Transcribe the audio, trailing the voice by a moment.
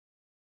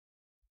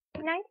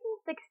In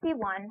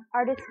 1961,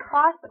 artist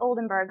Klaus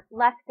Oldenburg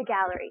left the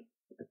gallery,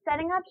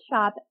 setting up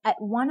shop at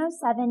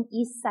 107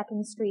 East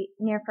 2nd Street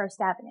near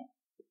First Avenue.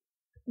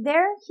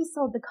 There, he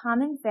sold the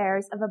common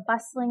fares of a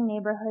bustling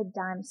neighborhood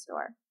dime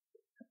store.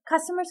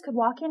 Customers could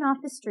walk in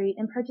off the street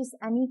and purchase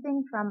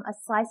anything from a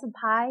slice of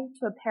pie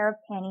to a pair of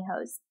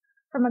pantyhose,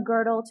 from a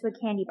girdle to a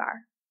candy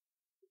bar.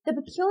 The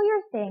peculiar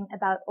thing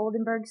about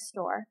Oldenburg's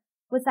store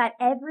was that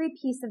every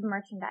piece of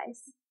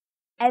merchandise,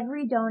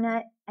 every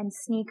donut and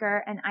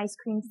sneaker and ice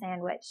cream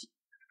sandwich,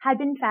 had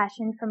been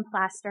fashioned from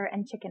plaster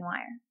and chicken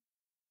wire.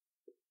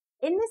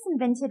 In this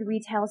invented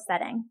retail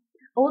setting,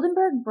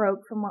 Oldenburg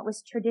broke from what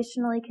was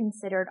traditionally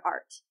considered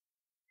art,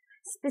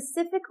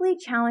 specifically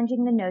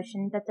challenging the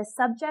notion that the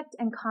subject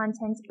and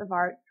content of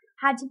art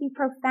had to be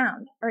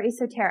profound or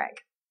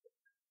esoteric.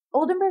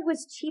 Oldenburg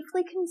was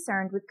chiefly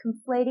concerned with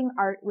conflating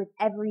art with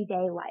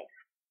everyday life.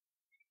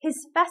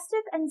 His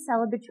festive and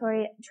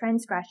celebratory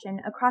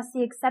transgression across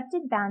the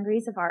accepted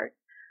boundaries of art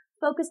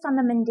focused on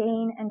the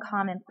mundane and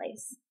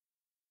commonplace.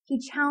 He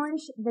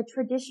challenged the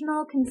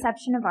traditional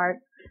conception of art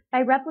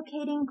by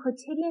replicating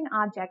quotidian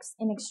objects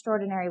in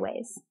extraordinary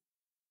ways.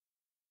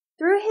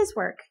 Through his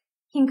work,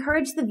 he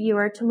encouraged the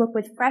viewer to look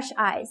with fresh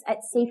eyes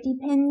at safety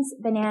pins,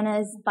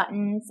 bananas,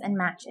 buttons, and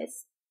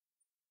matches.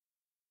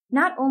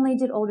 Not only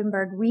did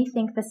Oldenburg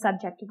rethink the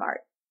subject of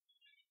art,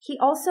 he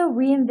also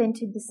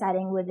reinvented the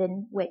setting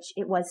within which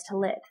it was to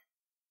live.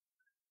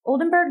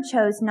 Oldenburg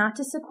chose not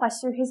to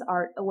sequester his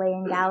art away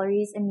in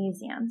galleries and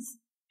museums.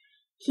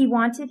 He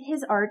wanted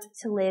his art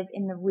to live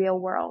in the real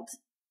world.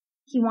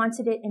 He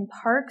wanted it in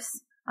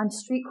parks, on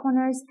street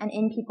corners, and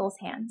in people's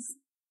hands.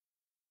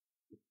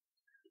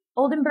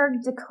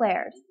 Oldenburg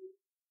declared,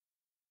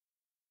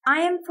 "I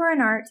am for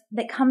an art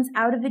that comes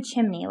out of a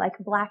chimney like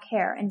black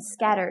hair and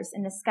scatters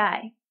in the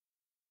sky.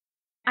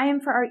 I am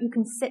for art you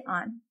can sit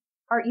on,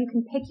 art you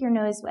can pick your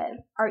nose with,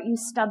 art you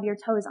stub your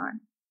toes on.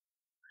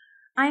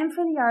 I am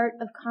for the art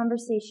of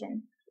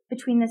conversation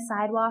between the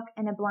sidewalk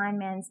and a blind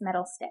man's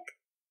metal stick.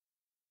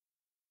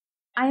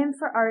 I am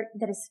for art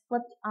that is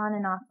flipped on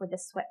and off with a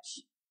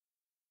switch.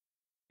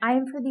 I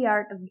am for the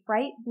art of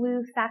bright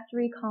blue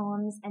factory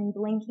columns and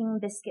blinking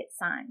biscuit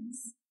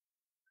signs.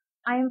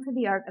 I am for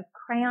the art of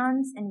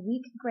crayons and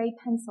weak gray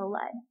pencil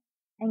lead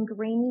and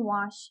grainy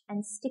wash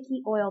and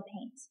sticky oil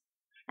paint,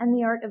 and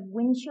the art of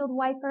windshield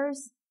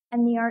wipers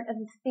and the art of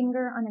a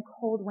finger on a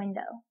cold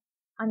window,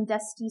 on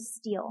dusty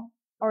steel,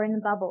 or in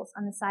the bubbles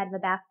on the side of a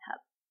bathtub."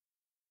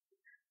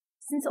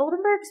 Since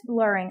Oldenburg's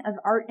blurring of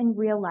art and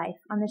real life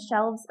on the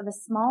shelves of a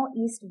small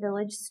East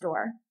Village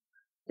store,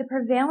 the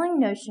prevailing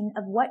notion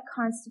of what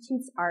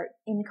constitutes art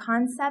in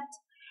concept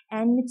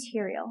and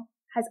material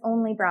has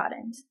only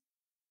broadened.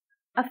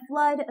 A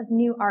flood of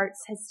new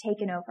arts has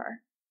taken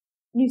over.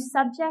 New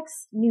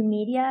subjects, new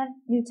media,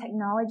 new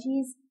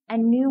technologies,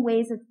 and new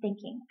ways of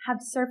thinking have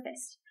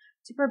surfaced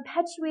to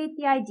perpetuate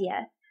the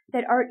idea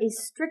that art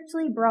is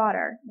strictly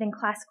broader than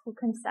classical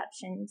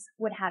conceptions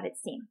would have it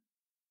seem.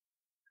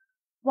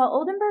 While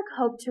Oldenburg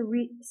hoped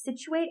to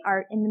situate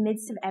art in the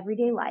midst of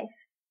everyday life,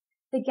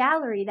 the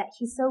gallery that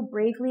he so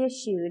bravely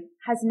eschewed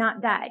has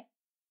not died.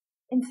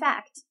 In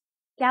fact,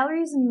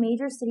 galleries in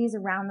major cities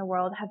around the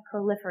world have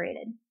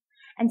proliferated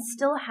and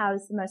still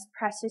house the most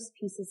precious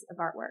pieces of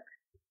artwork.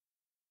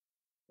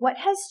 What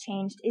has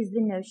changed is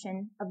the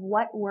notion of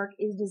what work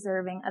is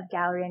deserving of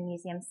gallery and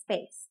museum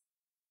space.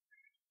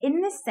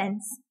 In this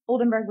sense,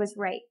 Oldenburg was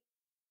right.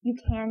 You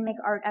can make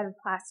art out of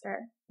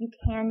plaster. You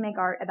can make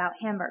art about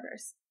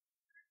hamburgers.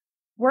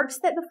 Works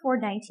that before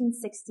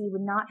 1960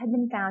 would not have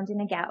been found in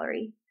a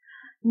gallery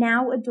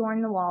now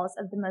adorn the walls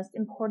of the most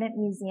important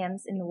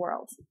museums in the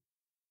world.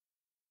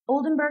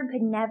 Oldenburg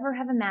could never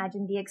have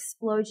imagined the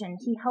explosion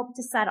he helped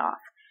to set off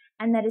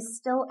and that is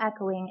still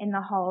echoing in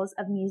the halls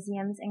of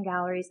museums and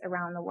galleries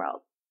around the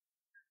world.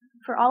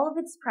 For all of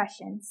its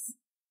prescience,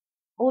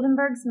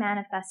 Oldenburg's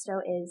manifesto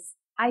is,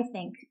 I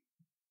think,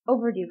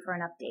 overdue for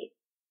an update.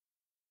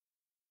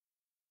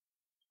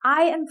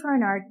 I am for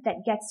an art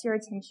that gets your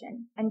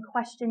attention and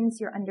questions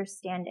your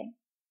understanding.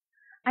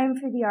 I am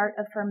for the art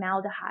of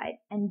formaldehyde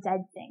and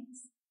dead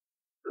things.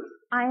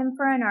 I am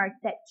for an art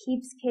that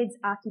keeps kids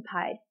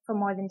occupied for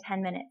more than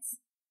 10 minutes.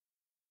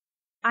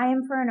 I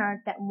am for an art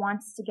that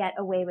wants to get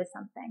away with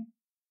something.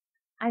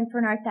 I'm for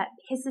an art that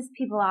pisses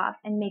people off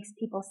and makes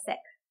people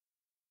sick.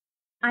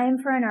 I am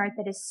for an art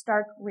that is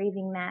stark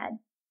raving mad.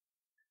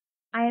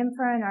 I am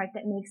for an art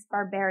that makes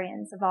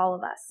barbarians of all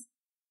of us.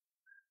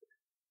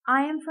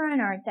 I am for an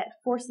art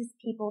that forces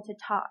people to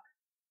talk,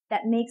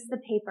 that makes the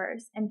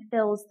papers and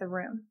fills the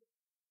room.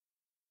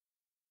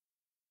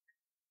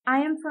 I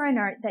am for an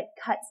art that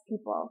cuts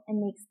people and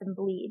makes them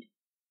bleed.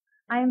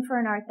 I am for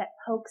an art that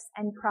pokes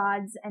and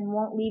prods and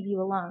won't leave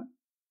you alone.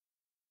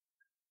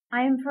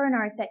 I am for an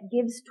art that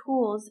gives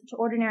tools to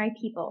ordinary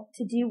people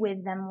to do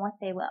with them what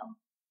they will.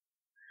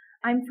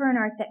 I'm for an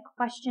art that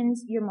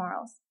questions your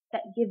morals,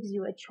 that gives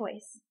you a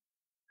choice.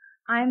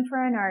 I'm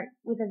for an art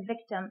with a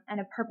victim and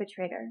a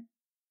perpetrator.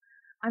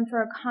 I'm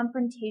for a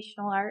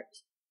confrontational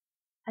art,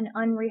 an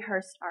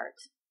unrehearsed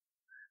art.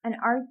 an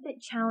art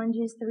that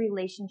challenges the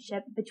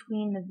relationship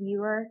between the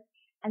viewer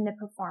and the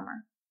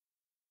performer.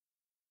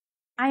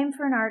 I am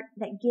for an art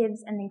that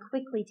gives and then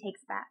quickly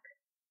takes back.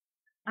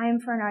 I am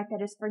for an art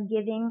that is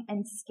forgiving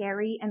and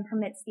scary and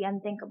permits the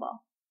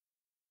unthinkable.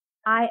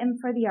 I am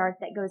for the art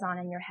that goes on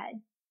in your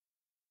head.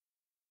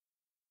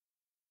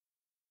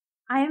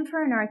 I am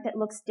for an art that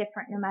looks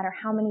different no matter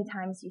how many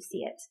times you see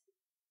it.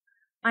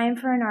 I am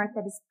for an art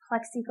that is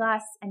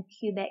plexiglass and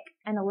cubic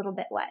and a little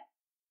bit wet.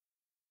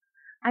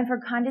 I'm for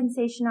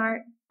condensation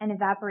art and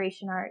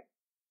evaporation art.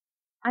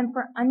 I'm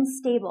for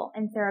unstable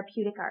and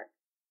therapeutic art.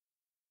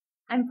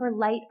 I'm for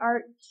light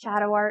art,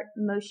 shadow art,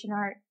 motion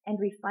art, and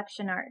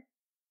reflection art.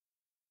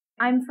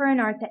 I'm for an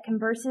art that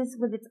converses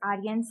with its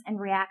audience and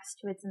reacts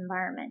to its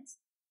environment.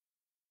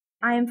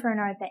 I am for an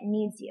art that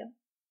needs you.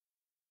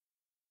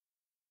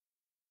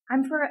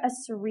 I'm for a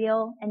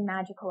surreal and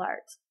magical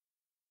art.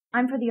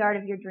 I'm for the art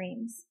of your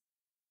dreams.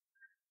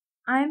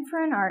 I'm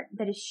for an art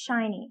that is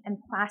shiny and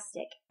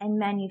plastic and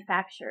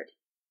manufactured.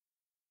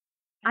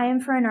 I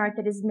am for an art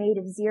that is made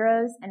of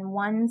zeros and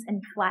ones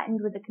and flattened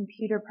with a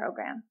computer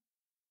program.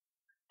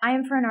 I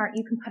am for an art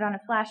you can put on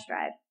a flash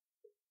drive.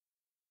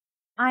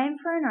 I am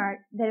for an art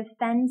that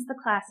offends the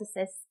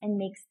classicists and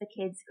makes the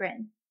kids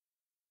grin.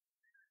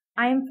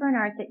 I am for an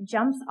art that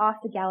jumps off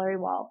the gallery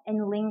wall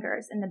and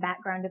lingers in the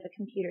background of a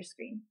computer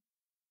screen.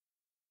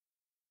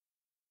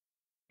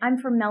 I'm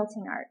for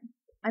melting art.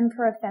 I'm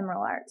for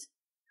ephemeral art.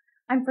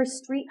 I'm for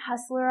street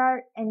hustler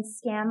art and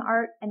scam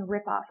art and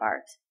rip-off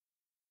art.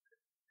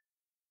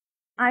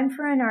 I'm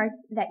for an art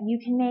that you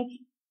can make,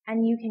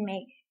 and you can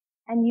make,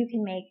 and you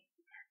can make,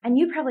 and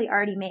you probably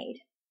already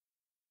made.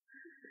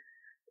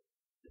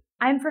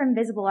 I'm for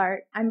invisible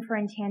art. I'm for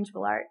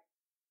intangible art.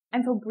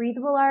 I'm for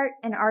breathable art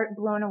and art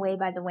blown away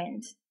by the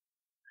wind.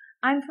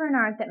 I'm for an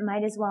art that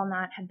might as well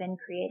not have been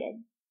created.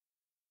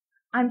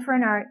 I'm for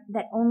an art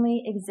that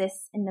only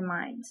exists in the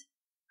mind.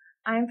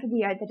 I am for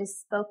the art that is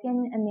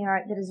spoken and the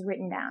art that is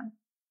written down.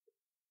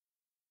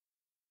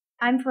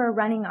 I'm for a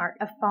running art,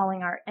 a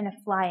falling art, and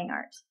a flying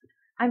art.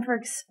 I'm for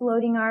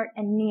exploding art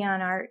and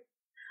neon art.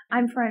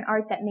 I'm for an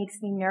art that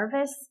makes me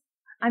nervous.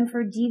 I'm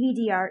for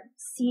DVD art,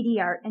 CD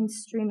art, and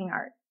streaming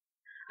art.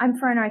 I'm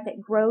for an art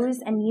that grows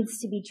and needs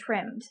to be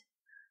trimmed.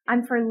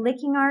 I'm for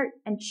licking art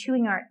and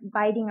chewing art,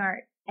 biting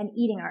art, and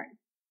eating art.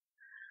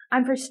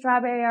 I'm for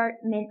strawberry art,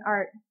 mint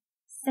art,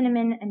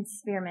 cinnamon, and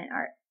spearmint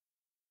art.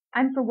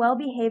 I'm for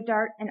well-behaved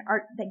art and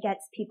art that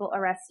gets people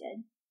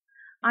arrested.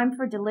 I'm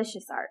for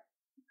delicious art.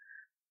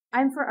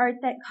 I'm for art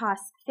that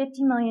costs $50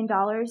 million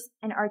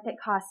and art that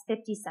costs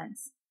 50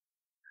 cents.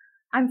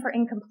 I'm for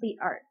incomplete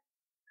art.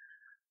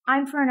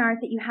 I'm for an art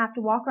that you have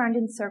to walk around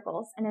in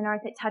circles and an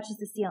art that touches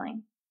the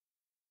ceiling.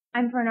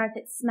 I'm for an art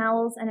that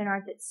smells and an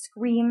art that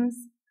screams.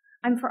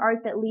 I'm for art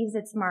that leaves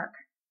its mark.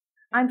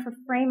 I'm for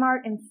frame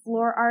art and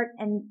floor art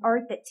and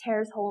art that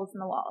tears holes in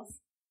the walls.